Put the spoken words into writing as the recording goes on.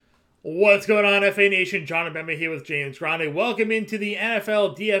What's going on, FA Nation? John Impemba here with James Grande. Welcome into the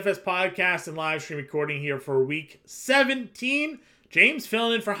NFL DFS podcast and live stream recording here for week 17. James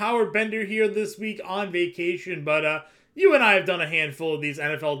filling in for Howard Bender here this week on vacation, but you and I have done a handful of these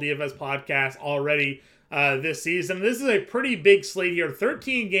NFL DFS podcasts already this season. This is a pretty big slate here.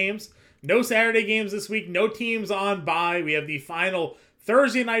 13 games, no Saturday games this week, no teams on bye. We have the final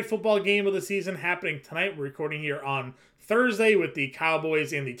Thursday night football game of the season happening tonight. We're recording here on Thursday with the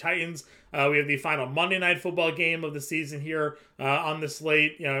Cowboys and the Titans. We have the final Monday night football game of the season here on the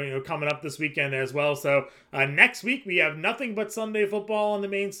slate, coming up this weekend as well. So next week we have nothing but Sunday football on the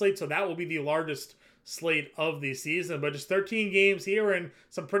main slate, so that will be the largest slate of the season. But just 13 games here and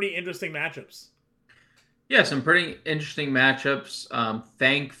some pretty interesting matchups. Yeah, some pretty interesting matchups.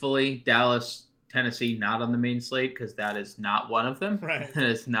 Thankfully, Dallas, Tennessee not on the main slate because that is not one of them. Right.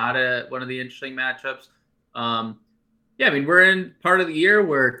 It's not one of the interesting matchups. Yeah, I mean, we're in part of the year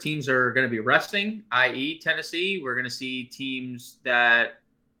where teams are going to be resting, i.e. Tennessee. We're going to see teams that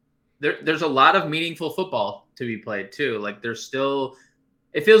there's a lot of meaningful football to be played too. Like there's still,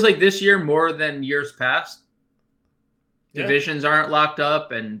 it feels like this year more than years past. Yeah. Divisions aren't locked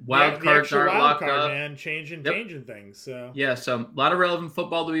up and wild cards aren't locked up. Man, changing things. So yeah, so a lot of relevant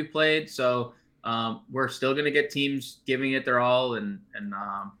football to be played. So we're still going to get teams giving it their all and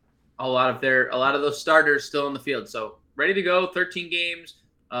a lot of those starters still in the field. So ready to go, 13 games.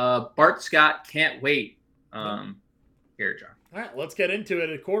 Bart Scott can't wait. Here, John. All right, let's get into it.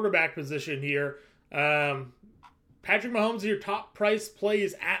 A quarterback position here. Patrick Mahomes is your top price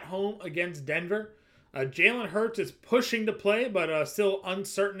plays at home against Denver. Jalen Hurts is pushing to play, but still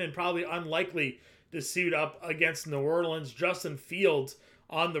uncertain and probably unlikely to suit up against New Orleans. Justin Fields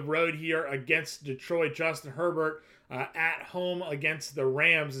on the road here against Detroit. Justin Herbert at home against the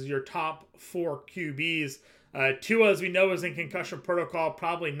Rams is your top 4 QBs. Tua, as we know, is in concussion protocol,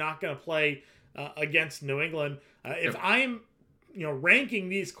 probably not going to play against New England. If I'm, ranking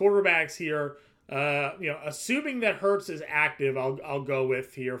these quarterbacks here, assuming that Hurts is active, I'll go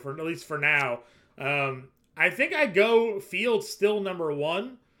with here for at least for now. I think I go Fields still number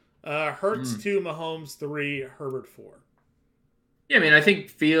 1, Hurts 2, Mahomes 3, Herbert 4. Yeah, I mean, I think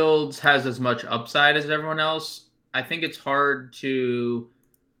Fields has as much upside as everyone else. I think it's hard to,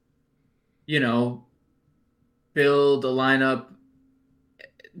 build a lineup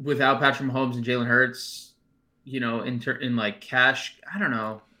without Patrick Mahomes and Jalen Hurts, in like cash. I don't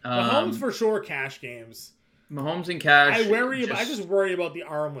know. Mahomes for sure, cash games. Mahomes and cash. I just worry about the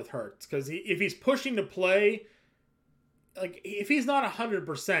arm with Hurts because if he's pushing to play, like if he's not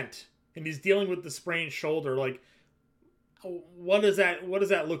 100% and he's dealing with the sprained shoulder, like what does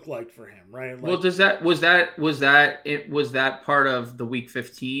that look like for him, right? Like, well, was that part of the week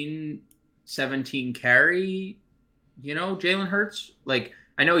 15, 17 carry? Jalen Hurts. Like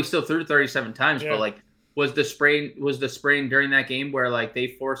I know he still threw 37 times, but like was the sprain during that game where like they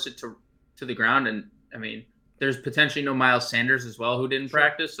forced it to the ground? And I mean, there's potentially no Miles Sanders as well who didn't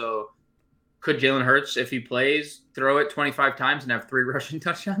practice. So could Jalen Hurts, if he plays, throw it 25 times and have 3 rushing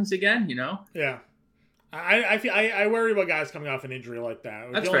touchdowns again? Yeah. I worry about guys coming off an injury like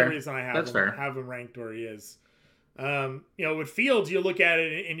that. That's the fair. only reason I have him ranked where he is. With Fields, you look at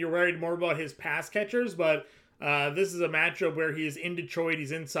it and you're worried more about his pass catchers, but this is a matchup where he's in Detroit.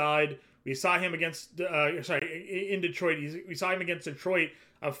 He's inside. We saw him against in Detroit. We saw him against Detroit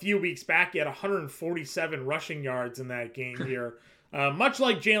a few weeks back. He had 147 rushing yards in that game here. Much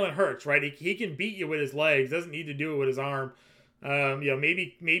like Jalen Hurts, right? He can beat you with his legs. Doesn't need to do it with his arm.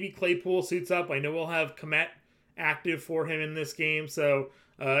 Maybe Claypool suits up. I know we'll have Komet active for him in this game. So,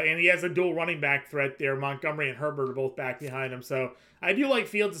 and he has a dual running back threat there. Montgomery and Herbert are both back behind him. So I do like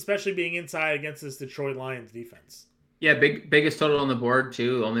Fields, especially being inside against this Detroit Lions defense. Yeah, biggest total on the board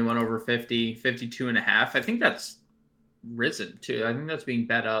too. Only went over 50, 52.5. I think that's risen too. I think that's being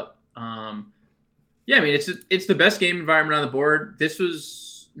bet up. Yeah, I mean it's the best game environment on the board. It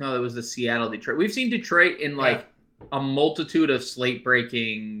was the Seattle Detroit. We've seen Detroit in a multitude of slate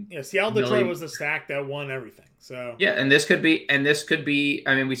breaking. Yeah, Seattle Detroit was the stack that won everything. So yeah, and this could be.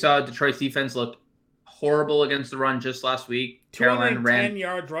 I mean, we saw Detroit's defense look horrible against the run just last week. 210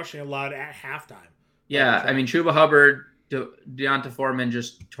 yards rushing allowed at halftime. Yeah, I mean, Chuba Hubbard, Deonta Foreman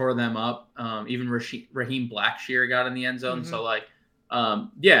just tore them up. Even Raheem Blackshear got in the end zone. Mm-hmm. So,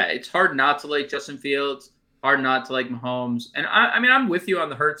 it's hard not to like Justin Fields, hard not to like Mahomes. And, I'm with you on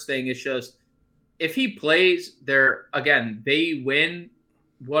the Hurts thing. It's just, if he plays, they win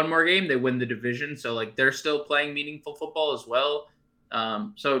one more game, they win the division. So, like, they're still playing meaningful football as well.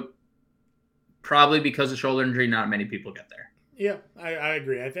 So, probably because of shoulder injury, not many people get there. Yeah, I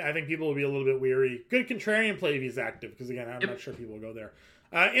agree. I think people will be a little bit weary. Good contrarian play if he's active, because again, I'm not sure people will go there.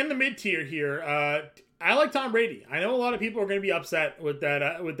 In the mid tier here, I like Tom Brady. I know a lot of people are going to be upset with that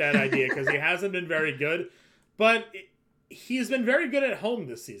idea because he hasn't been very good, but he's been very good at home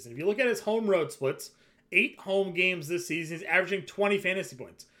this season. If you look at his home road splits, 8 home games this season, he's averaging 20 fantasy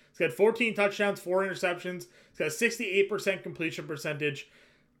points. He's got 14 touchdowns, 4 interceptions. He's got a 68% completion percentage.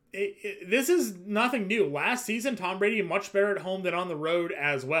 This is nothing new. Last season, Tom Brady much better at home than on the road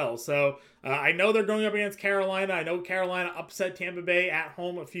as well. So I know they're going up against Carolina. I know Carolina upset Tampa Bay at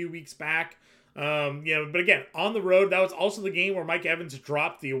home a few weeks back. But again, on the road, that was also the game where Mike Evans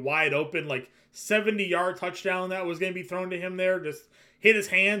dropped the wide open, 70-yard touchdown that was going to be thrown to him there. Just hit his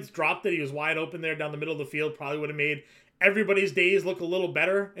hands, dropped it. He was wide open there down the middle of the field. Probably would have made everybody's days look a little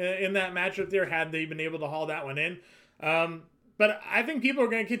better in that matchup there had they been able to haul that one in. But I think people are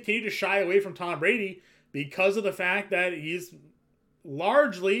going to continue to shy away from Tom Brady because of the fact that he's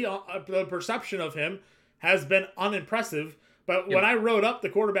largely, the perception of him has been unimpressive. But when I wrote up the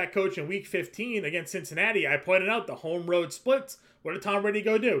quarterback coach in week 15 against Cincinnati, I pointed out the home road splits. What did Tom Brady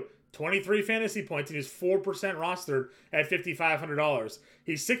go do? 23 fantasy points, and he's 4% rostered at $5,500.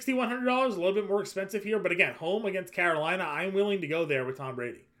 He's $6,100, a little bit more expensive here. But again, home against Carolina, I'm willing to go there with Tom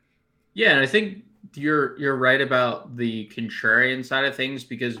Brady. Yeah, and I think you're right about the contrarian side of things,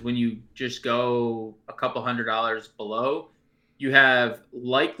 because when you just go a couple $100 below, you have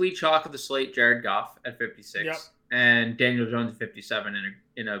likely chalk of the slate Jared Goff at 56 and Daniel Jones at 57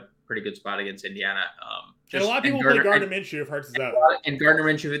 in a pretty good spot against Indiana. And a lot of people play Gardner Minshew if Hurts is out. And Gardner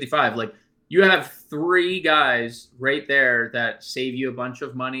Minshew 55. You have 3 guys right there that save you a bunch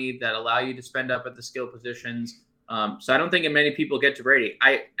of money, that allow you to spend up at the skill positions. So I don't think many people get to Brady.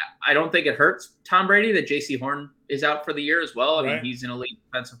 I don't think it hurts Tom Brady that J.C. Horn is out for the year as well. I mean, he's an elite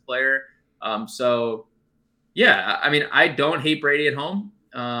defensive player. I don't hate Brady at home.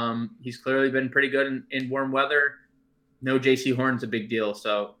 He's clearly been pretty good in warm weather. No J.C. Horn's a big deal.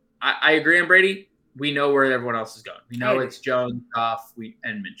 So I agree on Brady. We know where everyone else is going. We know it's Jones, Goff,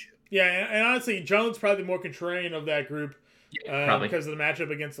 and Minshew. Yeah, and honestly, Jones probably the more contrarian of that group. Because of the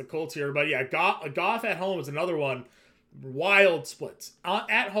matchup against the Colts here. But yeah, Goff at home is another one. Wild splits.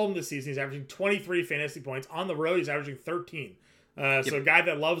 At home this season, he's averaging 23 fantasy points. On the road, he's averaging 13. So a guy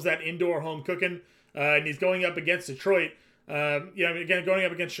that loves that indoor home cooking. And he's going up against Detroit. Going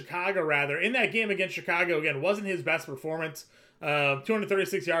up against Chicago, rather. In that game against Chicago, again, wasn't his best performance.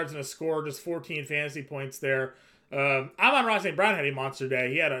 236 yards and a score, just 14 fantasy points there. Amon-Ra St. Brown had a monster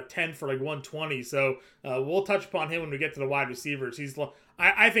day. He had a 10 for 120. So we'll touch upon him when we get to the wide receivers.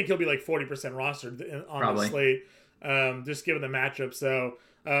 I think he'll be 40% rostered on the slate, just given the matchup. So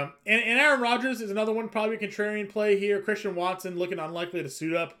and Aaron Rodgers is another one, probably a contrarian play here. Christian Watson looking unlikely to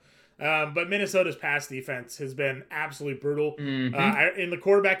suit up. But Minnesota's pass defense has been absolutely brutal. Mm-hmm. In the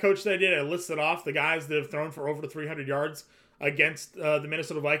quarterback coach that I did, I listed off the guys that have thrown for over 300 yards against the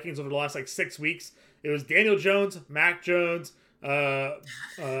Minnesota Vikings over the last 6 weeks. It was Daniel Jones, Mac Jones, was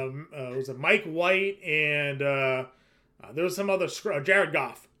it Mike White, and there was some other Jared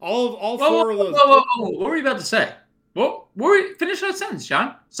Goff. All four of those. Whoa. What were you about to say? Finish that sentence,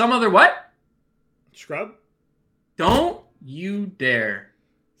 John. Some other what? Scrub? Don't you dare.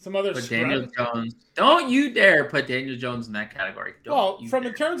 Some other put Daniel Jones. Don't you dare put Daniel Jones in that category.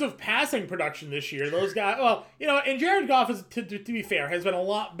 In terms of passing production this year, those guys, and Jared Goff is, to be fair, has been a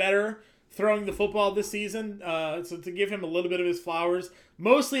lot better throwing the football this season. So to give him a little bit of his flowers,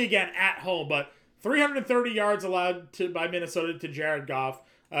 mostly again at home, but 330 yards allowed by Minnesota to Jared Goff.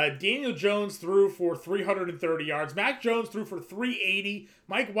 Daniel Jones threw for 330 yards. Mac Jones threw for 380.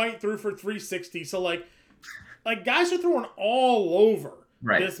 Mike White threw for 360. So guys are throwing all over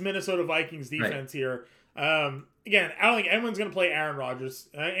this Minnesota Vikings defense here. Again, I don't think anyone's going to play Aaron Rodgers.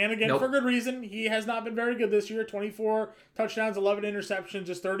 And again, for good reason. He has not been very good this year. 24 touchdowns, 11 interceptions,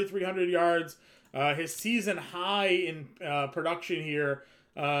 just 3,300 yards. His season high in production here,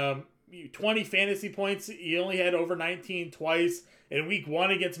 20 fantasy points. He only had over 19 twice. In week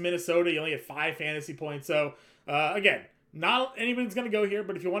 1 against Minnesota, he only had 5 fantasy points. So, again, not anybody's going to go here,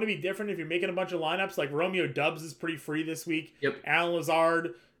 but if you want to be different, if you're making a bunch of lineups, Romeo Doubs is pretty free this week. Alan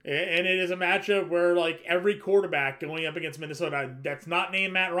Lazard. And it is a matchup where, every quarterback going up against Minnesota that's not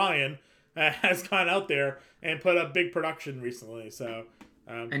named Matt Ryan has gone out there and put up big production recently. So,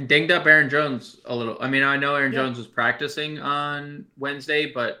 and dinged up Aaron Jones a little. I mean, I know Aaron Jones was practicing on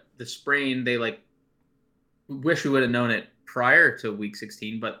Wednesday, but the sprain, they wish we would have known it prior to week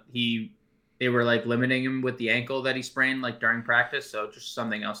 16, but they were limiting him with the ankle that he sprained during practice. So just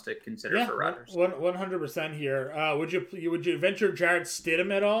something else to consider for Rodgers. 100% here. Would you venture Jarrett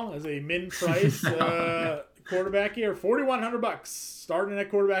Stidham at all as a min price quarterback here? $4,100 starting at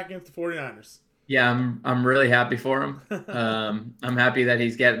quarterback against the 49ers. Yeah, I'm really happy for him. I'm happy that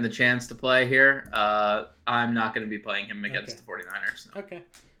he's getting the chance to play here. I'm not going to be playing him against the 49ers. No. Okay.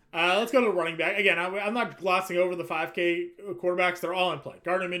 Let's go to the running back. Again, I'm not glossing over the 5K quarterbacks. They're all in play.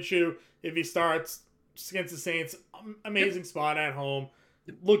 Gardner Minshew, if he starts against the Saints, amazing spot at home.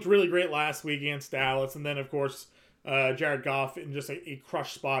 Looked really great last week against Dallas. And then, of course, Jared Goff in just a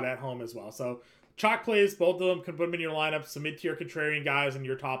crush spot at home as well. So, chalk plays, both of them can put them in your lineup. Some mid-tier contrarian guys and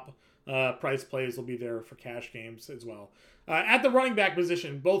your top price plays will be there for cash games as well. At the running back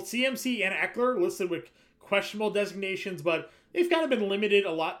position, both CMC and Eckler listed with questionable designations, but they've kind of been limited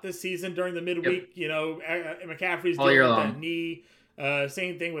a lot this season during the midweek. Yep. You know, McCaffrey's All dealing with long. that knee.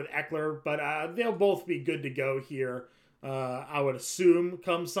 Same thing with Eckler, but they'll both be good to go here. I would assume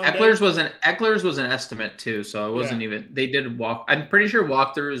come Sunday. Eckler's was an estimate too, so it wasn't even. They did walk. I'm pretty sure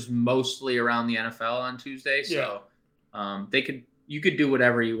walkthroughs mostly around the NFL on Tuesday, so you could do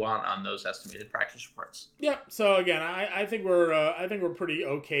whatever you want on those estimated practice reports. Yeah. So again, I think we're pretty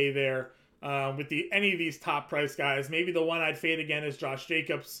okay there with any of these top price guys. Maybe the one I'd fade again is Josh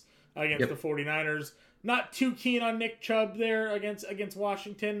Jacobs against the 49ers. Not too keen on Nick Chubb there against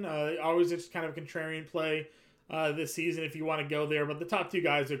Washington. Always just kind of a contrarian play this season if you want to go there. But the top two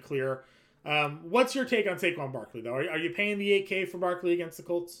guys are clear. What's your take on Saquon Barkley, though? Are you paying the $8K for Barkley against the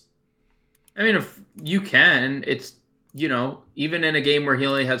Colts? I mean, if you can, it's, even in a game where he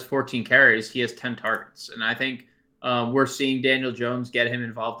only has 14 carries, he has 10 targets. And I think we're seeing Daniel Jones get him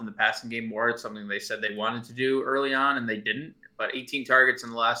involved in the passing game more. It's something they said they wanted to do early on, and they didn't. But 18 targets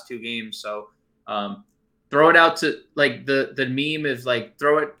in the last 2 games. So throw it out to, like, the meme is, like,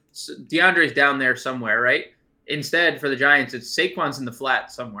 throw it. DeAndre's down there somewhere, right? Instead, for the Giants, it's Saquon's in the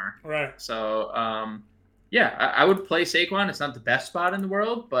flat somewhere. Right. So, I would play Saquon. It's not the best spot in the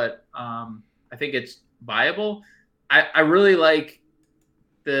world, but I think it's viable. I really like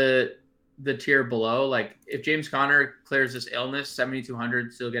the tier below. Like, if James Conner clears this illness,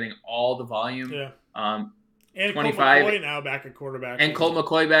 7,200, still getting all the volume. Yeah. And 25 Colt McCoy now back at quarterback. And Colt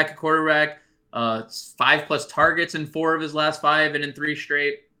McCoy back at quarterback. 5+ targets in 4 of his last 5 and in 3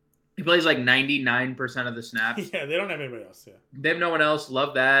 straight. He plays like 99% of the snaps. Yeah, they don't have anybody else. Yeah. They have no one else.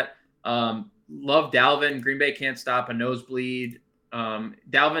 Love that. Love Dalvin. Green Bay can't stop a nosebleed.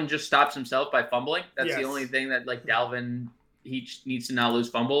 Dalvin just stops himself by fumbling. That's the only thing that, like, Dalvin, he needs to not lose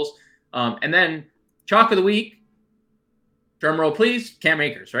fumbles. And then chalk of the week, drum roll please, Cam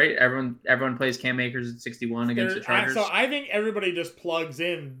Akers, right? Everyone plays Cam Akers at 61 against the Chargers. So I think everybody just plugs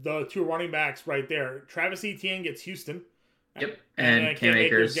in the 2 running backs right there. Travis Etienne gets Houston. Yep, and Cam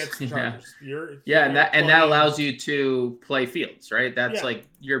Akers gets the Chargers. And that allows you to play Fields, right? That's like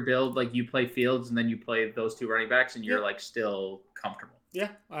your build. Like, you play Fields, and then you play those 2 running backs, and you're like still comfortable. Yeah,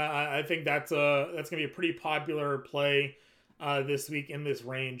 I think that's gonna be a pretty popular play this week in this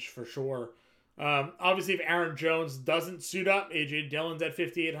range for sure. Obviously, if Aaron Jones doesn't suit up, AJ Dillon's at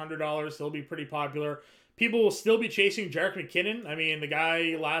 $5,800. He'll be pretty popular. People will still be chasing Jerick McKinnon. I mean, the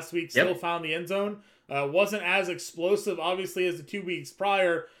guy last week still found the end zone. Wasn't as explosive, obviously, as the 2 weeks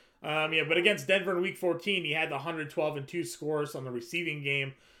prior. But against Denver in Week 14, he had the 112 and 2 scores on the receiving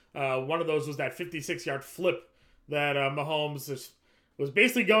game. One of those was that 56-yard flip that Mahomes was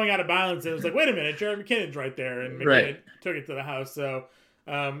basically going out of bounds, and it was like, wait a minute, Jerick McKinnon's right there, and McKinnon took it to the house. So,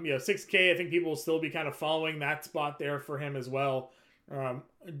 $6K, I think people will still be kind of following that spot there for him as well.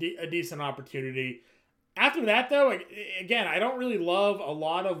 A decent opportunity. After that, though, again, I don't really love a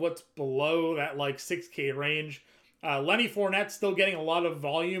lot of what's below that, like, 6K range. Lenny Fournette's still getting a lot of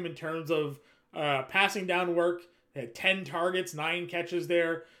volume in terms of passing down work. He had 10 targets, 9 catches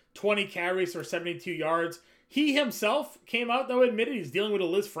there, 20 carries for 72 yards. He himself came out, though, admitted he's dealing with a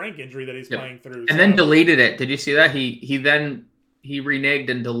Liz Frank injury that he's playing through. And then deleted it. Did you see that? He reneged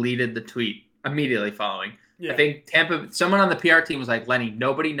and deleted the tweet immediately following. Yeah. I think someone on the PR team was like, Lenny,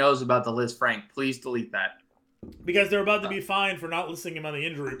 nobody knows about the Liz Frank. Please delete that. Because they're about to be fined for not listing him on the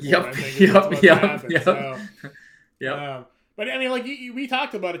injury report. Yep. I think Yep. But I mean, like, we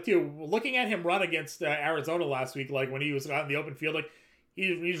talked about it too. Looking at him run against Arizona last week, like when he was out in the open field, like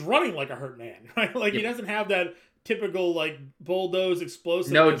he's running like a hurt man, right? Like he doesn't have that typical, like, bulldoze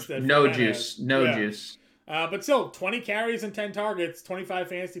explosiveness. No juice. But still, 20 carries and 10 targets, 25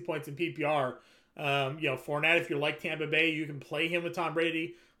 fantasy points in PPR. Fournette, if you like Tampa Bay, you can play him with Tom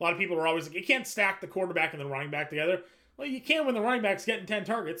Brady. A lot of people are always like, you can't stack the quarterback and the running back together. Well, you can when the running back's getting 10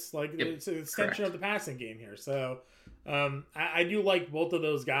 targets. Like, it's an extension of the passing game here. So, I do like both of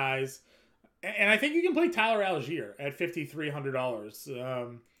those guys. And I think you can play Tyler Algier at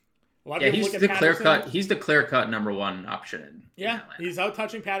 $5,300. He's the clear cut number 1 option. He's out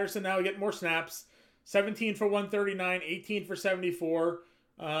touching Patterson now. He get more snaps. 17 for 139, 18 for 74.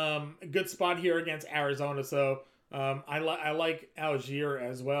 A good spot here against Arizona. So I like Algier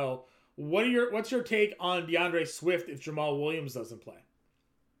as well. What's your take on DeAndre Swift if Jamal Williams doesn't play?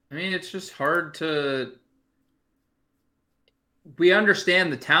 I mean, it's just hard to. We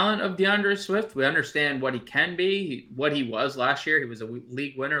understand the talent of DeAndre Swift. We understand what he can be, what he was last year. He was a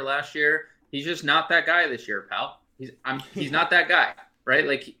league winner last year. He's just not that guy this year, pal. He's not that guy, right?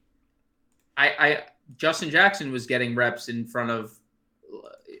 Like, Justin Jackson was getting reps in front of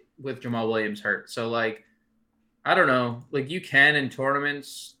with Jamal Williams hurt. So, like, I don't know. Like, you can in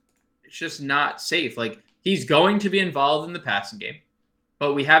tournaments. It's just not safe. Like, he's going to be involved in the passing game,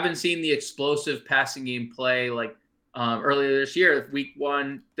 but we haven't seen the explosive passing game play like earlier this year. Week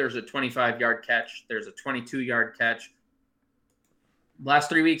 1, there's a 25-yard catch. There's a 22-yard catch. Last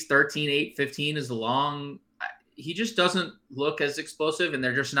 3 weeks, 13, 8, 15 is the long. He just doesn't look as explosive, and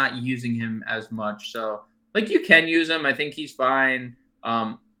they're just not using him as much. So, like, you can use him. I think he's fine.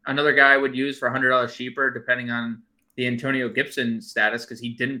 Another guy I would use for $100 cheaper, depending on the Antonio Gibson status, because he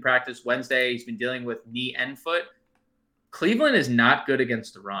didn't practice Wednesday. He's been dealing with knee and foot. Cleveland is not good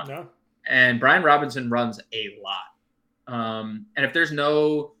against the run. No. And Brian Robinson runs a lot. And if there's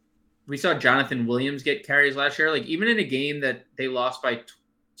we saw Jonathan Williams get carries last year. Like, even in a game that they lost by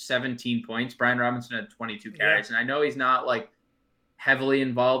 17 points, Brian Robinson had 22 carries. Yeah. And I know he's not, like, heavily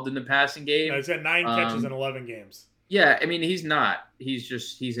involved in the passing game. No, he's got 9 catches in 11 games. Yeah, I mean, he's not. He's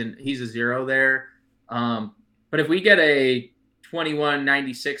a zero there. But if we get a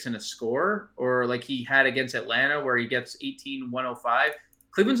 21-96 and a score, or like he had against Atlanta where he gets 18-105,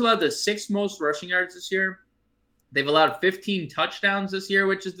 Cleveland's allowed the 6th most rushing yards this year. They've allowed 15 touchdowns this year,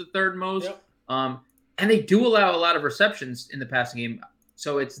 which is the 3rd most. Yep. And they do allow a lot of receptions in the passing game.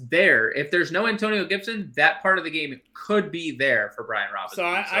 So it's there. If there's no Antonio Gibson, that part of the game could be there for Brian Robinson. So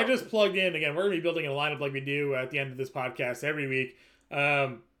I just plugged in. Again, we're going to be building a lineup like we do at the end of this podcast every week.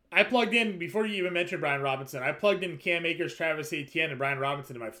 I plugged in, before you even mentioned Brian Robinson, I plugged in Cam Akers, Travis Etienne, and Brian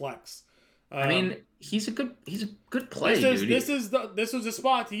Robinson in my flex. I mean, he's a good play, This was a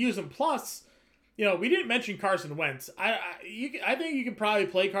spot to use him. Plus, we didn't mention Carson Wentz. I think you could probably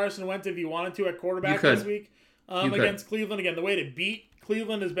play Carson Wentz if you wanted to at quarterback this week against Cleveland. Again, the way to beat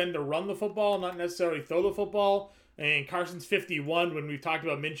Cleveland has been to run the football, not necessarily throw the football. And Carson's 51 when we've talked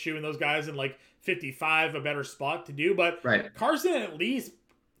about Minshew and those guys, in like 55, a better spot to do. But Carson at least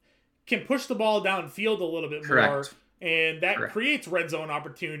can push the ball downfield a little bit more. And that creates red zone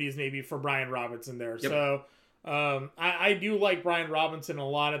opportunities maybe for Brian Robinson there. Yep. So I do like Brian Robinson a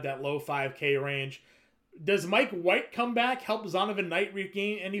lot at that low 5K range. Does Mike White come back, help Zonovan Knight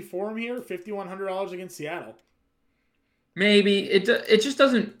regain any form here? $5,100 against Seattle. Maybe. It just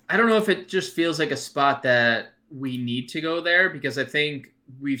doesn't – I don't know if it just feels like a spot that we need to go there, because I think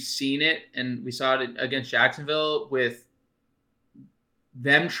we've seen it, and we saw it against Jacksonville with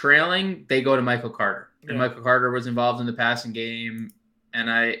them trailing, they go to Michael Carter. And Michael Carter was involved in the passing game.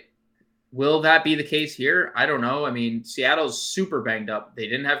 And will that be the case here? I don't know. I mean, Seattle's super banged up. They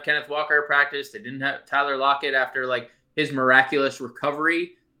didn't have Kenneth Walker at practice. They didn't have Tyler Lockett after, like, his miraculous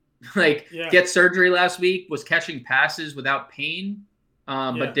recovery. Get surgery last week, was catching passes without pain,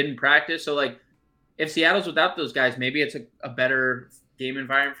 but didn't practice. So, like, if Seattle's without those guys, maybe it's a better game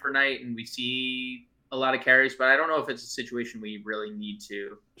environment for Knight, and we see a lot of carries, but I don't know if it's a situation we really need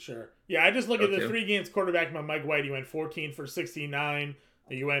to. Sure. Yeah, I just look at the 3 games quarterback by Mike White. He went 14 for 69.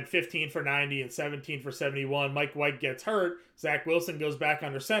 You went 15 for 90 and 17 for 71. Mike White gets hurt. Zach Wilson goes back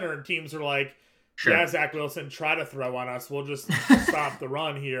under center, and teams are like, yeah, Zach Wilson, try to throw on us. We'll just stop the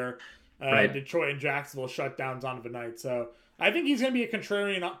run here. Detroit and Jacksonville shut down Zonovan Knight. So I think he's going to be a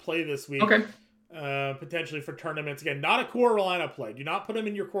contrarian play this week. Okay. Potentially for tournaments. Again, not a core lineup play. Do not put him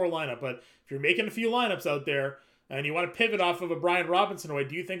in your core lineup. But if you're making a few lineups out there and you want to pivot off of a Brian Robinson, who I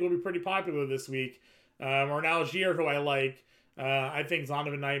do think will be pretty popular this week, or an Algier, who I like, I think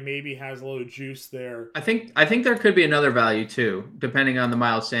Zonovan Knight maybe has a little juice there. I think there could be another value too, depending on the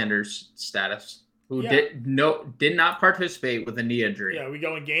Miles Sanders status, who did not participate with a knee injury. Yeah, we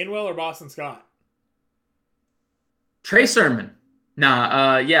going Gainwell or Boston Scott? Trey Sermon.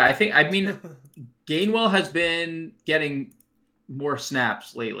 I mean, Gainwell has been getting more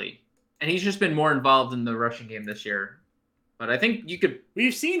snaps lately, and he's just been more involved in the rushing game this year. But I think you could.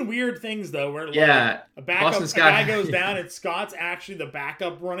 We've seen weird things though, where a guy goes down, and Scott's actually the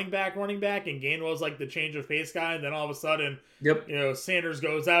backup running back, and Gainwell's like the change of pace guy, and then all of a sudden, Sanders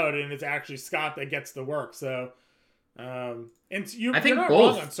goes out, and it's actually Scott that gets the work. So, I think you're not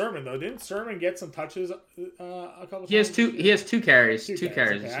both. wrong on Sermon though. Didn't Sermon get some touches a couple? He has two. He has 2 carries. Two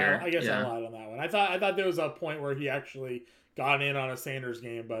carries this year. I guess I lied on that one. I thought there was a point where he actually got in on a Sanders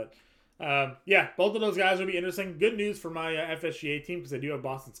game, but. Yeah, both of those guys will be interesting. Good news for my FSGA team because I do have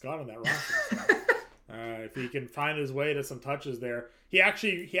Boston Scott on that roster. So, if he can find his way to some touches there, he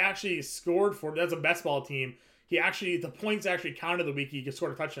actually scored for. That's a best ball team. The points actually counted the week. He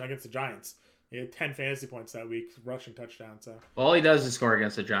scored a touchdown against the Giants. He had 10 fantasy points that week, rushing touchdown. So all he does is score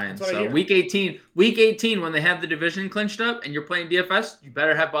against the Giants. So week 18, when they have the division clinched up and you're playing DFS, you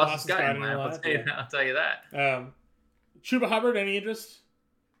better have Boston Scott in line. I'll tell you that. Chuba Hubbard, any interest?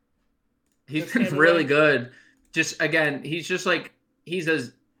 He's been really good. Just again, he's just like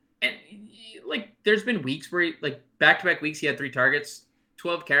there's been weeks where back-to-back weeks he had 3 targets,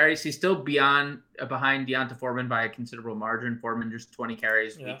 12 carries. He's still behind Deonta Foreman by a considerable margin. Foreman just 20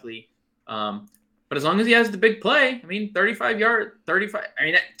 carries weekly. But as long as he has the big play,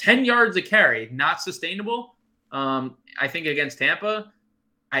 10 yards a carry, not sustainable. I think against Tampa,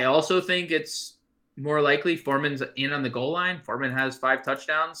 I also think it's more likely Foreman's in on the goal line. Foreman has 5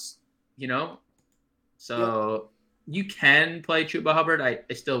 touchdowns, so you can play Chuba Hubbard. I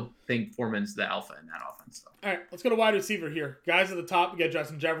still think Foreman's the alpha in that offense, though. All right, let's go to wide receiver here. Guys at the top, we got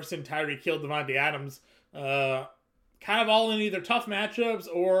Justin Jefferson, Tyreek Hill, Devontae Adams. Kind of all in either tough matchups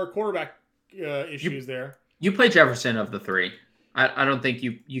or quarterback issues there. You play Jefferson of the 3. I don't think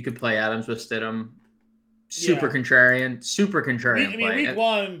you could play Adams with Stidham. Super contrarian play. Week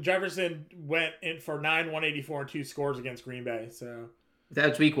 1, Jefferson went in for 184 and 2 scores against Green Bay. So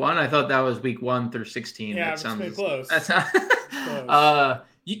that's week 1. I thought that was week 1 through 16. Yeah, it's pretty close. That's not. Close.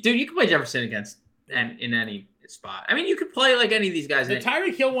 You can play Jefferson against in any spot. You could play like any of these guys. The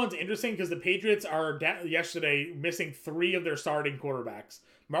Tyreek Hill one's interesting because the Patriots are yesterday missing 3 of their starting quarterbacks.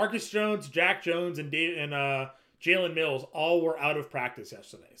 Marcus Jones, Jack Jones, and Jalen Mills all were out of practice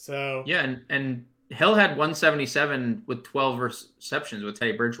yesterday. So yeah, and Hill had 177 with 12 receptions with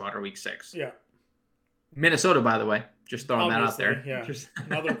Teddy Bridgewater week 6. Yeah, Minnesota, by the way, just throwing that out there. Yeah,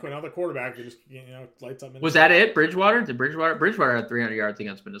 another quarterback that just lights up. Minnesota. Was that it? Bridgewater had 300 yards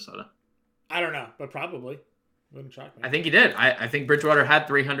against Minnesota? I don't know, but probably. Wouldn't shock me. I think he did. I think Bridgewater had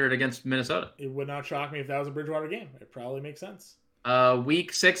 300 against Minnesota. It would not shock me if that was a Bridgewater game. It probably makes sense.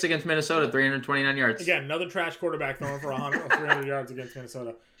 Week 6 against Minnesota, 329 yards. Again, another trash quarterback throwing for 300 yards against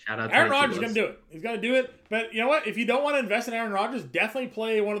Minnesota. Shout out Aaron Rodgers is going to do it. He's going to do it. But you know what? If you don't want to invest in Aaron Rodgers, definitely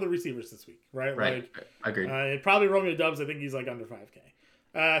play one of the receivers this week, right? Right. Agreed. Probably Romeo Doubs. I think he's under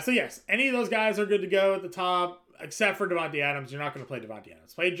 5K. So yes, any of those guys are good to go at the top, except for Devontae Adams. You're not going to play Devontae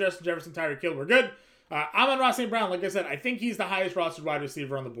Adams. Play Justin Jefferson, Tyreek Hill. We're good. I'm on Ross St. Brown. Like I said, I think he's the highest rostered wide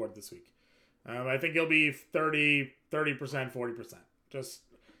receiver on the board this week. I think he'll be 30%, 40%.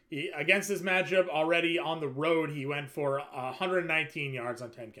 Against this matchup already on the road, he went for 119 yards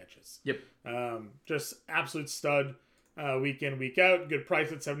on 10 catches. Yep. Just absolute stud week in, week out. Good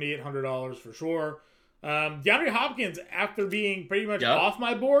price at $7,800 for sure. DeAndre Hopkins, after being pretty much off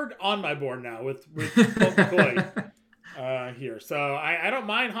my board, on my board now with Colt McCoy here. So I don't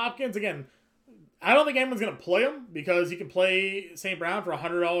mind Hopkins. Again, I don't think anyone's going to play him because you can play St. Brown for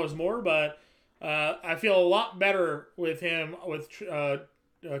 $100 more, but I feel a lot better with him with Colt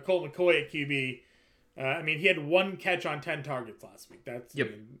McCoy at QB. He had 1 catch on 10 targets last week. That's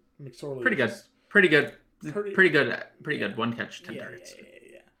McSorley. Pretty good. 1 catch, 10 targets.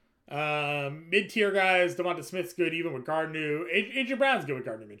 Yeah. Mid-tier guys, Devonta Smith's good even with Grande. AJ Brown's good with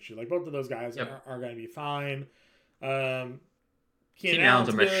Gardner Minshew. Like both of those guys are going to be fine. Keenan Allen's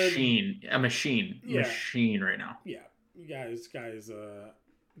a machine. A machine right now. Yeah. Guys,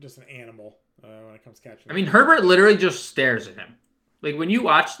 just an animal when it comes to catching. Herbert literally just stares at him. Like when you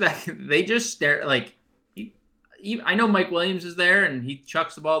watch that, they just stare. Like I know Mike Williams is there, and he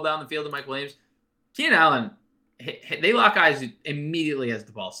chucks the ball down the field to Mike Williams. Keenan Allen, they lock eyes immediately as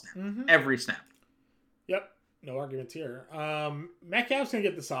the ball snaps. Mm-hmm. Every snap. Yep, no arguments here. Metcalf's gonna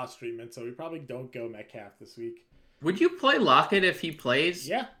get the sauce treatment, so we probably don't go Metcalf this week. Would you play Lockett if he plays?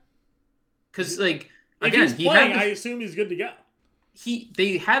 Yeah, because if he's playing, I assume he's good to go.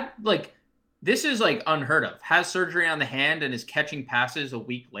 They had this is unheard of. Has surgery on the hand and is catching passes a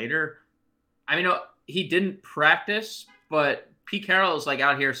week later. He didn't practice, but Pete Carroll is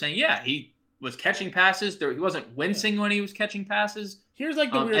out here saying, yeah, he was catching passes. He wasn't wincing when he was catching passes. Here's the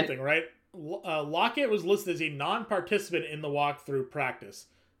weird thing, right? Lockett was listed as a non-participant in the walkthrough practice.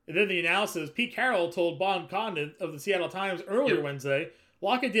 And then the analysis, Pete Carroll told Bon Condon of the Seattle Times earlier Wednesday,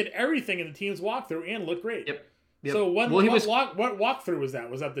 Lockett did everything in the team's walkthrough and looked great. Yep. So what walkthrough was that?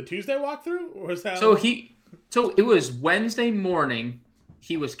 Was that the Tuesday walkthrough? Or was that So it was Wednesday morning.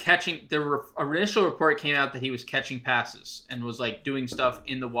 He was catching. The initial report came out that he was catching passes and was doing stuff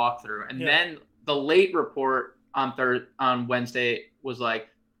in the walkthrough. And then the late report on Wednesday was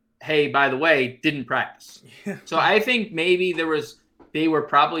hey, by the way, didn't practice. So I think maybe there was they were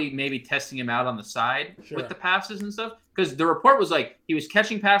probably maybe testing him out on the side with the passes and stuff. Because the report was like he was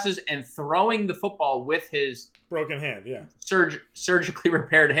catching passes and throwing the football with his broken hand, surgically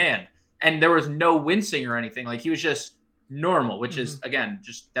repaired hand. And there was no wincing or anything. Like he was just normal, which is, again,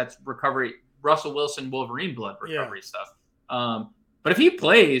 just that's recovery, Russell Wilson, Wolverine blood recovery stuff. But if he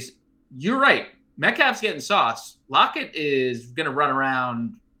plays, you're right. Metcalf's getting sauce. Lockett is going to run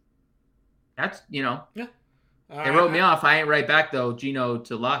around. That's, They wrote me off. I ain't right back, though, Geno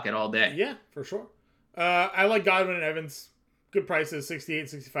to Lockett all day. Yeah, for sure. I like Godwin and Evans. Good prices, 68,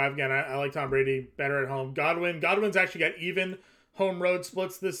 65. Again, I like Tom Brady better at home. Godwin's actually got even home road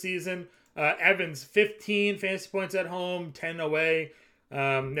splits this season. Evans, 15 fantasy points at home, 10 away.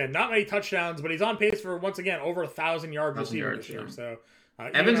 Not many touchdowns, but he's on pace for, once again, over 1,000 yards receiving this year. So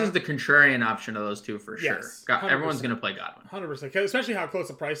Evans is the contrarian option of those two for sure. Yes, everyone's going to play Godwin. 100%, especially how close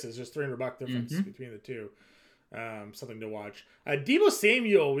the price is, just $300 difference between the two. Something to watch. Deebo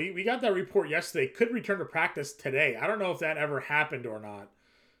Samuel, we got that report yesterday, could return to practice today. I don't know if that ever happened or not.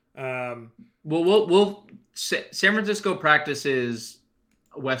 We'll San Francisco practices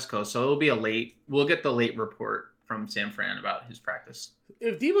West Coast, so it'll be we'll get the late report from San Fran about his practice.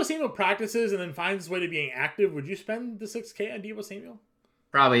 If Deebo Samuel practices and then finds his way to being active, would you spend the $6K on Deebo Samuel?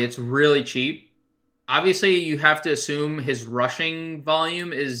 Probably. It's really cheap. Obviously, you have to assume his rushing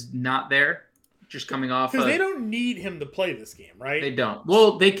volume is not there. Just coming off because they don't need him to play this game, right? They don't.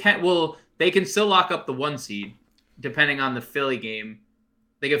 Well, they can't. Well, they can still lock up the 1 seed, depending on the Philly game.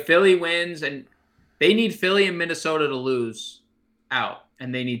 If Philly wins, and they need Philly and Minnesota to lose out,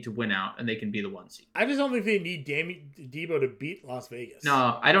 and they need to win out, and they can be the 1 seed. I just don't think they need Deebo to beat Las Vegas.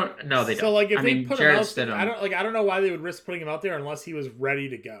 No, I don't. No, they don't. So if they put him out, I don't know why they would risk putting him out there unless he was ready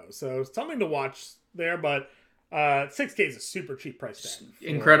to go. So something to watch there, but. $6K is a super cheap price tag.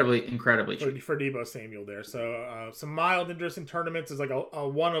 Incredibly cheap. For Deebo Samuel there. So some mild interest in tournaments is like a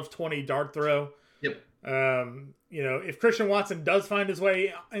 1 of 20 dart throw. Yep. If Christian Watson does find his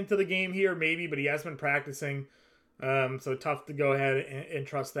way into the game here, maybe, but he has been practicing. So tough to go ahead and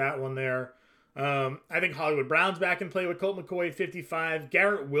trust that one there. I think Hollywood Brown's back in play with Colt McCoy at 55.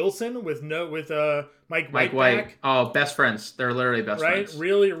 Garrett Wilson with Mike White back. Oh, best friends. They're literally best friends.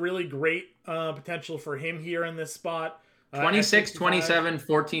 Really, really great potential for him here in this spot. 26, 27,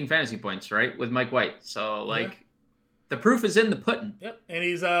 14 fantasy points, right? With Mike White. So, the proof is in the pudding. Yep. And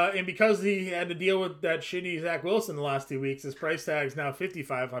he's and because he had to deal with that shitty Zach Wilson the last 2 weeks, his price tag is now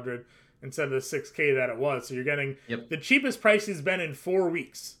 $5,500 instead of the $6K that it was. So you're getting the cheapest price he's been in 4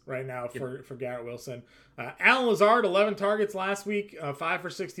 weeks right now for Garrett Wilson. Alan Lazard, 11 targets last week, 5 for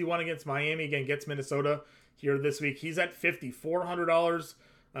 61 against Miami. Again, gets Minnesota here this week. He's at $5,400.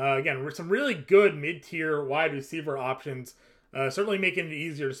 Again, some really good mid-tier wide receiver options. Certainly making it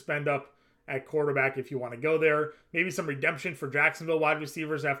easier to spend up at quarterback if you want to go there. Maybe some redemption for Jacksonville wide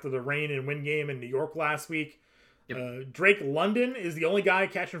receivers after the rain and win game in New York last week. Yep. Drake London is the only guy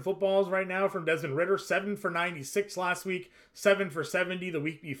catching footballs right now from Desmond Ridder. 7 for 96 last week, 7 for 70 the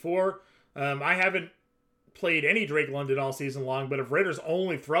week before. I haven't played any Drake London all season long, but if Ridder's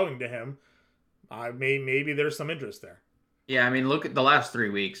only throwing to him, maybe there's some interest there. Yeah, I mean, look at the last 3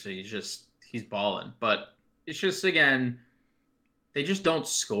 weeks. He's balling. But it's just, again, they just don't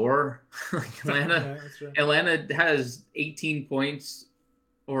score. Atlanta has 18 points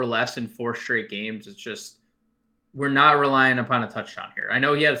or less in 4 straight games. It's just, we're not relying upon a touchdown here. I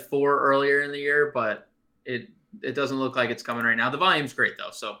know he had 4 earlier in the year, but it doesn't look like it's coming right now. The volume's great,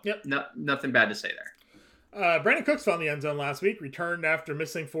 though, so nothing bad to say there. Brandon Cooks found the end zone last week, returned after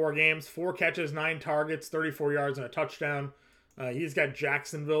missing 4 games, 4 catches, 9 targets, 34 yards, and a touchdown. He's got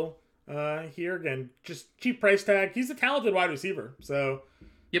Jacksonville here. Again, just cheap price tag. He's a talented wide receiver, so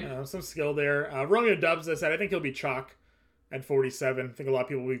some skill there. Romeo Doubs, as I said, I think he'll be chalk at 47. I think a lot of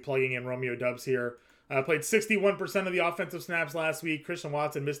people will be plugging in Romeo Doubs here. Played 61% of the offensive snaps last week. Christian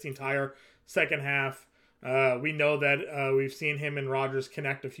Watson missed the entire second half. We know that we've seen him and Rodgers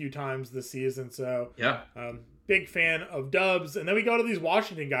connect a few times this season, so big fan of Doubs. And then we go to these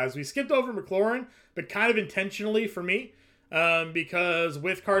Washington guys. We skipped over McLaurin, but kind of intentionally for me, because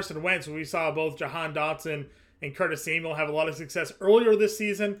with Carson Wentz, we saw both Jahan Dotson and Curtis Samuel have a lot of success earlier this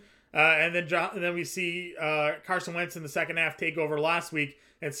season, and then we see Carson Wentz in the second half take over last week,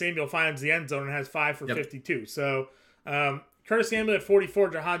 and Samuel finds the end zone and has 5 for 52. So Curtis Samuel at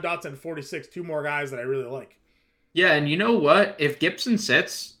 44, Jahan Dotson at 46, 2 more guys that I really like. Yeah, and you know what? If Gibson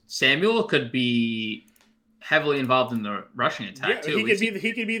sits, Samuel could be heavily involved in the rushing attack too.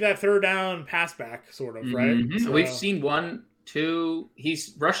 He could be that third down pass back sort of, right? So, we've seen 1, 2.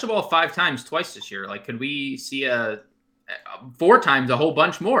 He's rushed the ball 5 times, twice this year. Like, could we see 4 times, a whole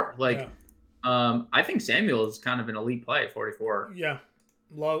bunch more? I think Samuel is kind of an elite play at 44. Yeah.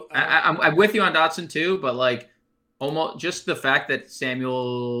 Love. I'm with you on Dotson too, but like almost just the fact that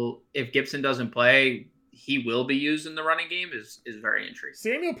Samuel, if Gibson doesn't play, he will be used in the running game is very intriguing.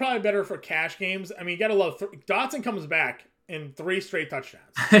 Samuel probably better for cash games. I mean, you got to love Dotson comes back in 3 straight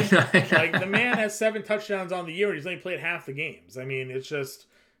touchdowns. Like the man has 7 touchdowns on the year and he's only played half the games. I mean, it's just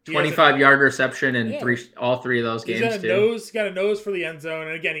 25-yard reception in all 3 of those games. He's got a nose for the end zone.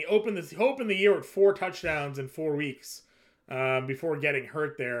 And again, he opened the year with 4 touchdowns in 4 weeks before getting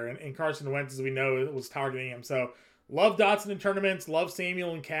hurt there. And Carson Wentz, as we know, was targeting him. So love Dotson in tournaments. Love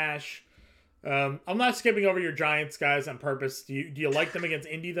Samuel in cash. I'm not skipping over your Giants guys on purpose. Do you like them against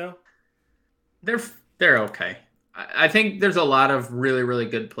Indy though? They're okay. I think there's a lot of really, really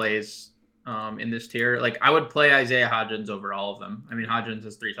good plays in this tier. Like I would play Isaiah Hodgins over all of them. I mean, Hodgins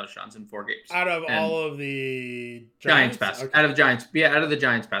has 3 touchdowns in 4 games. Out of all of the Giants pass. Okay. Out of the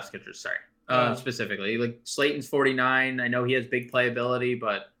Giants pass catchers, sorry. Specifically. Like Slayton's 49. I know he has big playability,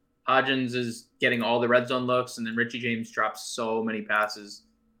 but Hodgins is getting all the red zone looks, and then Richie James drops so many passes.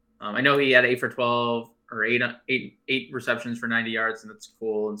 I know he had 8 for 12 or 8 receptions for 90 yards, and that's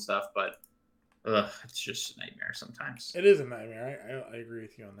cool and stuff, but it's just a nightmare sometimes. It is a nightmare. I agree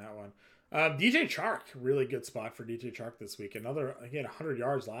with you on that one. DJ Chark, really good spot for DJ Chark this week. He had 100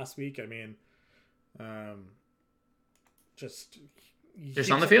 yards last week. I mean, just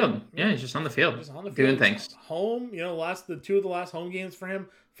on the field. Yeah, he's just on the field. Doing things. Home, the 2 of the last home games for him,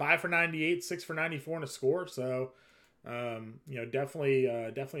 5 for 98, 6 for 94 and a score. So, definitely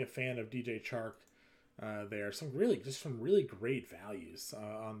a fan of DJ Chark there. Some really great values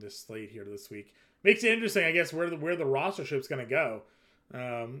on this slate here this week. Makes it interesting, I guess, where the rostership's going to go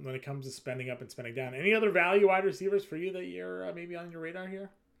when it comes to spending up and spending down. Any other value wide receivers for you that you're maybe on your radar here?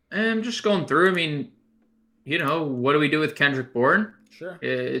 I'm just going through. I mean, what do we do with Kendrick Bourne? Sure.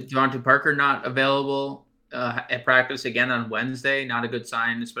 Devontae Parker not available at practice again on Wednesday. Not a good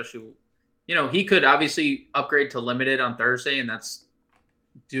sign, especially, he could obviously upgrade to limited on Thursday, and that's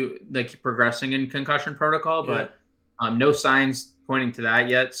progressing in concussion protocol, but no signs pointing to that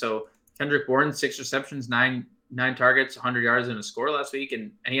yet. So Kendrick Bourne, 6 receptions, 9 targets, 100 yards and a score last week,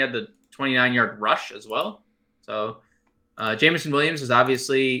 and he had the 29-yard rush as well. So Jameson Williams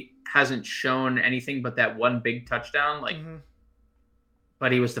obviously hasn't shown anything but that one big touchdown,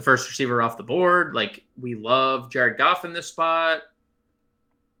 but he was the first receiver off the board. Like, we love Jared Goff in this spot.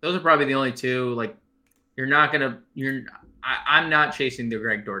 Those are probably the only 2. Like, I'm not chasing the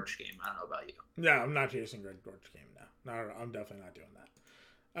Greg Dortch game. I don't know about you. No, I'm not chasing Greg Dortch game. No, I'm definitely not doing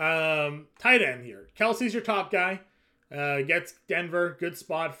that. Tight end here. Kelce's your top guy. Gets Denver. Good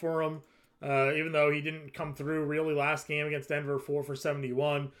spot for him. Even though he didn't come through really last game against Denver, 4 for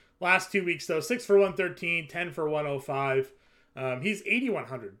 71. Last 2 weeks, though, 6 for 113, 10 for 105. He's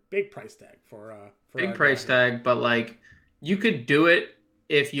 8,100. Big price tag for big price tag, but like you could do it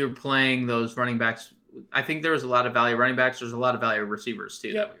if you're playing those running backs. I think there was a lot of value running backs. There's a lot of value receivers too.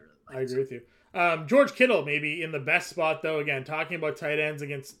 Yep, I agree with you. George Kittle maybe in the best spot though. Again, talking about tight ends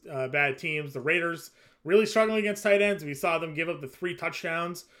against bad teams. The Raiders really struggling against tight ends. We saw them give up the 3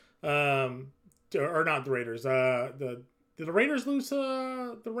 touchdowns. Or not the Raiders. Did the Raiders lose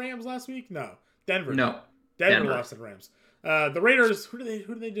the Rams last week? No, Denver. No, Denver lost to the Rams. The Raiders. Who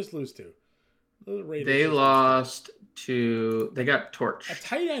did they just lose to? The Raiders. They lost to. They got torched. A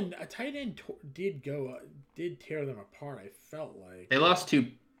tight end did tear them apart. I felt like they lost to.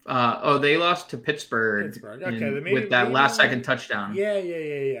 They lost to Pittsburgh. Okay, with that last second touchdown. Yeah.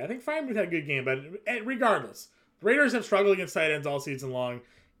 I think Freiermuth had a good game, but regardless, the Raiders have struggled against tight ends all season long.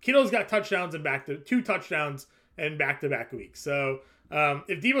 Kittle's got touchdowns and 2 touchdowns in back-to-back weeks. So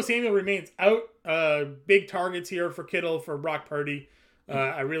if Deebo Samuel remains out, big targets here for Kittle, for Brock Purdy.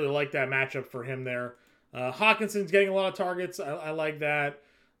 I really like that matchup for him there. Hawkinson's getting a lot of targets. I like that.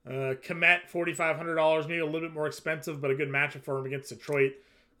 Kmet, $4,500, maybe a little bit more expensive, but a good matchup for him against Detroit.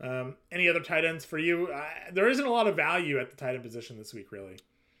 Any other tight ends for you? There isn't a lot of value at the tight end position this week, really.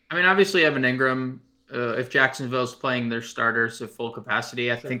 I mean, obviously, Evan Ingram. If Jacksonville's playing their starters at full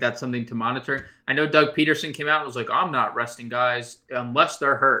capacity, I think that's something to monitor. I know Doug Peterson came out and was like, I'm not resting guys unless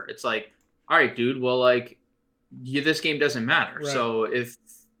they're hurt. It's like, all right, dude, well, like, this game doesn't matter. Right. So if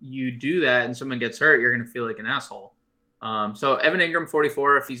you do that and someone gets hurt, you're going to feel like an asshole. So Evan Ingram,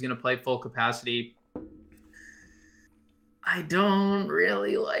 44, if he's going to play full capacity. I don't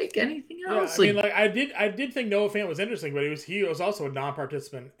really like anything else. Yeah, I mean, I did think Noah Fant was interesting, but he was also a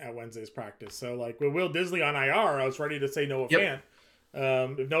non-participant at Wednesday's practice. So, like, with Will Disley on IR, I was ready to say Noah Fant.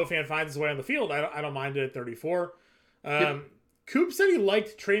 If Noah Fant finds his way on the field, I don't mind it at 34. Coop said he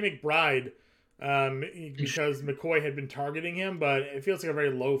liked Trey McBride because McCoy had been targeting him, but it feels like a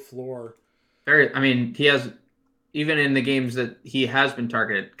very low floor Very. I mean, he has even in the games that he has been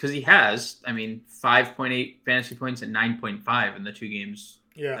targeted because he has. I mean, 5.8 fantasy points and 9.5 in the 2 games.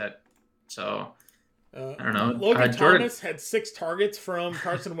 Yeah. So I don't know. Logan Jordan Thomas had 6 targets from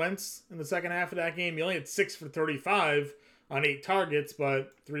Carson Wentz in the second half of that game. He only had 6 for 35 on 8 targets,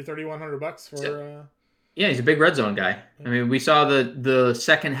 but $3,100 for. Yeah, he's a big red zone guy. I mean, we saw the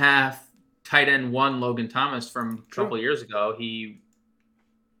second half tight end 1 Logan Thomas from a couple years ago. He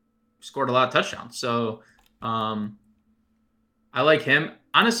scored a lot of touchdowns. So I like him.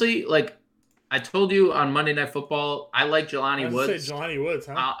 Honestly, like I told you on Monday Night Football, I like Jelani Woods. Say Jelani Woods,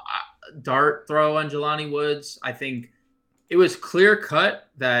 huh? Dart throw on Jelani Woods. I think it was clear cut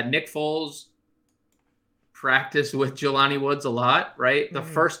that Nick Foles practiced with Jelani Woods a lot, right? The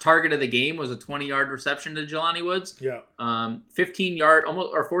first target of the game was a 20-yard reception to Jelani Woods. Yeah. 15-yard,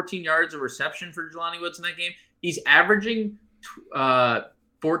 almost or 14 yards of reception for Jelani Woods in that game. He's averaging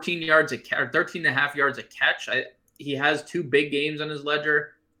 14 yards a catch, or 13 and a half yards a catch. He has 2 big games on his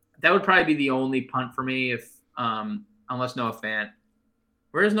ledger. That would probably be the only punt for me if unless Noah Fant.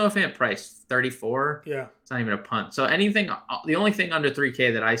 Where is Noah Fant priced? 34? Yeah. It's not even a punt. So the only thing under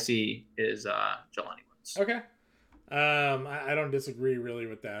 3K that I see is Jelani Woods. Okay. I don't disagree really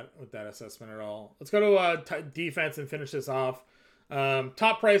with that assessment at all. Let's go to defense and finish this off.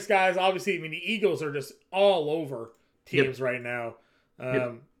 Top price guys, obviously, I mean, the Eagles are just all over teams right now.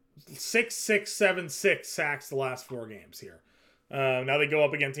 6-6-7-6 sacks the last 4 games here. Now they go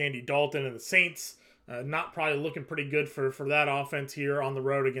up against Andy Dalton and the Saints. Not probably looking pretty good for that offense here on the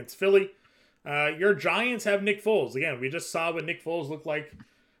road against Philly. Your Giants have Nick Foles. Again, we just saw what Nick Foles looked like.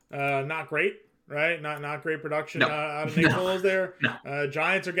 Not great, right? Not great production out of Nick Foles there. No.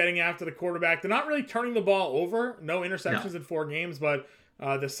 Giants are getting after the quarterback. They're not really turning the ball over. No interceptions in 4 games, but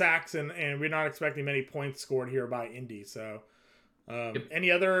the sacks and we're not expecting many points scored here by Indy. So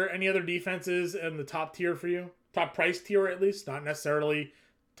any other defenses in the top tier for you? Top price tier at least, not necessarily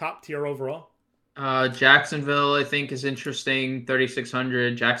top tier overall. Jacksonville, I think, is interesting.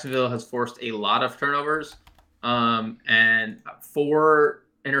 3,600. Jacksonville has forced a lot of turnovers, and 4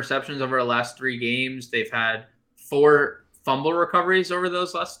 interceptions over the last 3 games. They've had 4 fumble recoveries over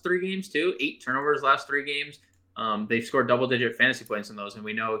those last 3 games too. 8 turnovers last 3 games. They've scored double-digit fantasy points in those, and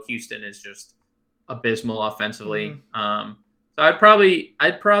we know Houston is just abysmal offensively. So I'd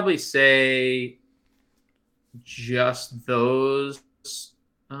probably say just those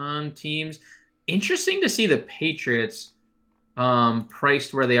teams. Interesting to see the Patriots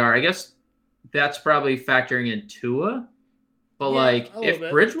priced where they are. I guess that's probably factoring in Tua. But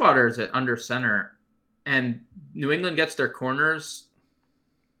if Bridgewater is at under center and New England gets their corners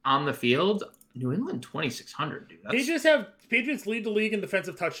on the field, New England 2,600, dude. Patriots lead the league in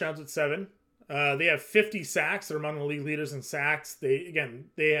defensive touchdowns with 7. They have 50 sacks. They're among the league leaders in sacks. They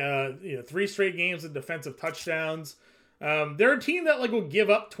 3 straight games of defensive touchdowns. They're a team that will give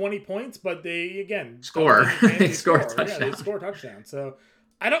up 20 points, but they score. They score touchdowns. Yeah, they score touchdowns. So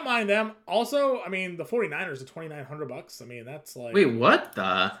I don't mind them. Also, I mean, the 49ers are $2,900. I mean, that's like. Wait, what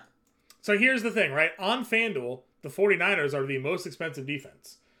the? So here's the thing, right? On FanDuel, the 49ers are the most expensive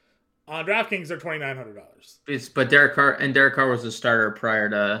defense. On DraftKings, they're $2,900. But Derek Carr was the starter prior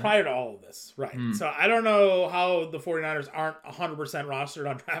to all of this, right? So I don't know how the 49ers aren't 100% rostered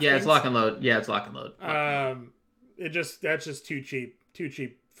on DraftKings. Yeah, it's lock and load. That's just too cheap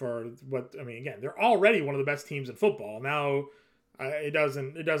for what I mean. Again, they're already one of the best teams in football. Now, it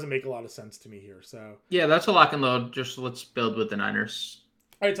doesn't make a lot of sense to me here. So yeah, that's a lock and load. Just let's build with the Niners.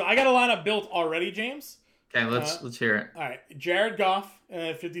 All right, so I got a lineup built already, James. Okay, let's hear it. All right, Jared Goff,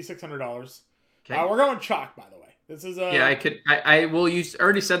 $5,600. Okay, we're going chalk, by the way. This is I will use.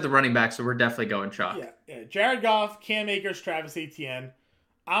 Already said the running back, so we're definitely going chalk. Yeah. Jared Goff, Cam Akers, Travis Etienne,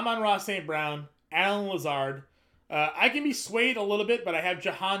 Amon-Ra St. Brown, Alan Lazard. I can be swayed a little bit, but I have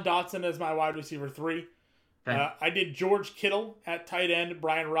Jahan Dotson as my wide receiver 3. Okay. I did George Kittle at tight end,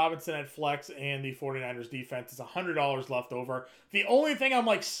 Brian Robinson at flex, and the 49ers defense is $100 left over. The only thing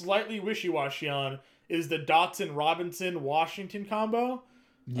I'm slightly wishy-washy on is the Dotson-Robinson-Washington combo.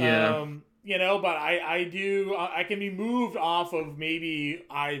 Yeah. But I can be moved off of maybe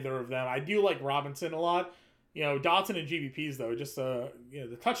either of them. I do like Robinson a lot. Dotson and GBPs, though, just, the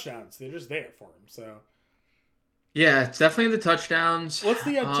touchdowns, they're just there for him, so... Yeah, it's definitely the touchdowns. What's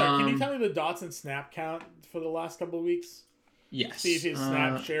the can you tell me the Dotson snap count for the last couple of weeks? Yes. See if his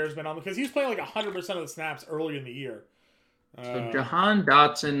snap share has been on, because he was playing 100% of the snaps earlier in the year. So Jahan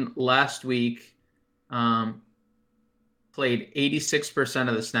Dotson last week played 86%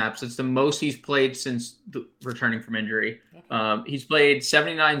 of the snaps. It's the most he's played since returning from injury. Okay. He's played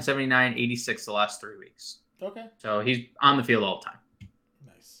 79, 79, 86 the last 3 weeks. Okay. So he's on the field all the time.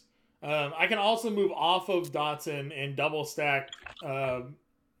 Nice. I can also move off of Dotson and double stack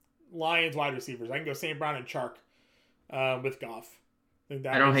Lions wide receivers. I can go St. Brown and Chark with Goff.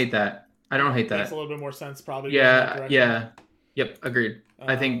 I don't hate that. Makes a little bit more sense probably. Yeah. Yep, agreed.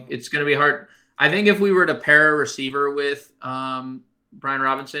 I think it's going to be hard. I think if we were to pair a receiver with Brian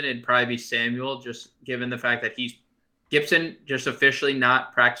Robinson, it'd probably be Samuel, just given the fact that Gibson just officially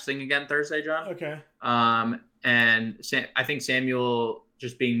not practicing again Thursday, John. Okay. And I think Samuel,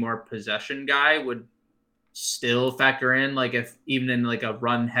 just being more possession guy, would still factor in, like if even in like a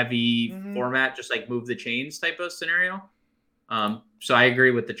run heavy format, just like move the chains type of scenario. So I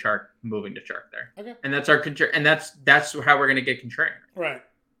agree with the Chark moving to Chark there. Okay. And that's that's how we're gonna get contrarian. Right.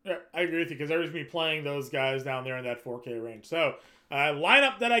 Yeah, I agree with you because there's gonna be playing those guys down there in that 4K range. So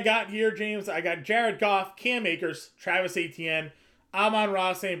lineup that I got here, James, I got Jared Goff, Cam Akers, Travis Etienne,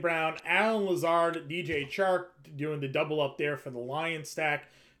 Amon-Ra St. Brown, Alan Lazard, DJ Chark doing the double up there for the Lions stack.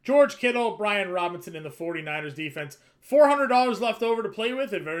 George Kittle, Brian Robinson in the 49ers defense. $400 left over to play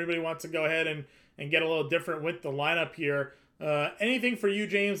with if everybody wants to go ahead and get a little different with the lineup here. Anything for you,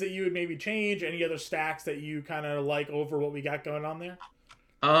 James, that you would maybe change? Any other stacks that you kind of like over what we got going on there?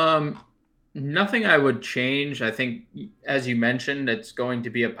 Nothing I would change. I think, as you mentioned, it's going to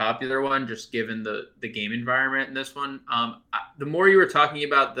be a popular one, just given the game environment in this one. The more you were talking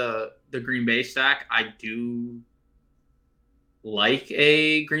about the Green Bay stack, I do like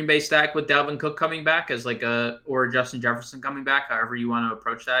a Green Bay stack with Dalvin Cook coming back as or Justin Jefferson coming back, however you want to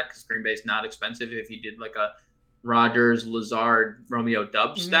approach that, because Green Bay's not expensive if you did like a Rodgers, Lazard, Romeo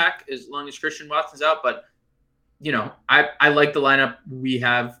Dubs stack as long as Christian Watson's out. But, I like the lineup we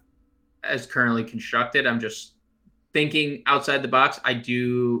have as currently constructed. I'm just thinking outside the box.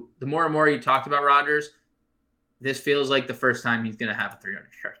 The more and more you talked about Rodgers, this feels like the first time he's going to have a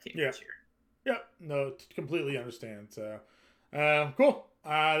 300-yard game this year. Yeah, no, completely understand. So, cool.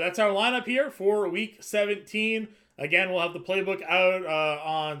 That's our lineup here for week 17. Again, we'll have the playbook out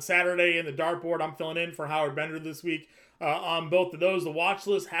on Saturday in the dartboard. I'm filling in for Howard Bender this week on both of those. The watch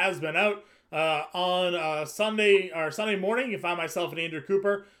list has been out on Sunday morning. You find myself and Andrew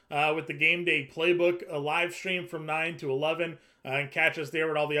Cooper with the game day playbook, a live stream from 9 to 11. And catch us there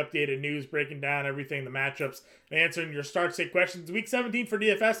with all the updated news, breaking down everything, the matchups, and answering your start state questions. Week 17 for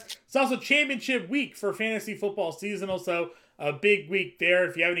DFS. It's also championship week for fantasy football seasonal, so a big week there.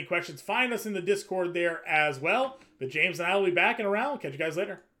 If you have any questions, find us in the Discord there as well. But James and I will be back and around. Catch you guys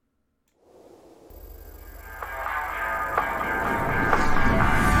later.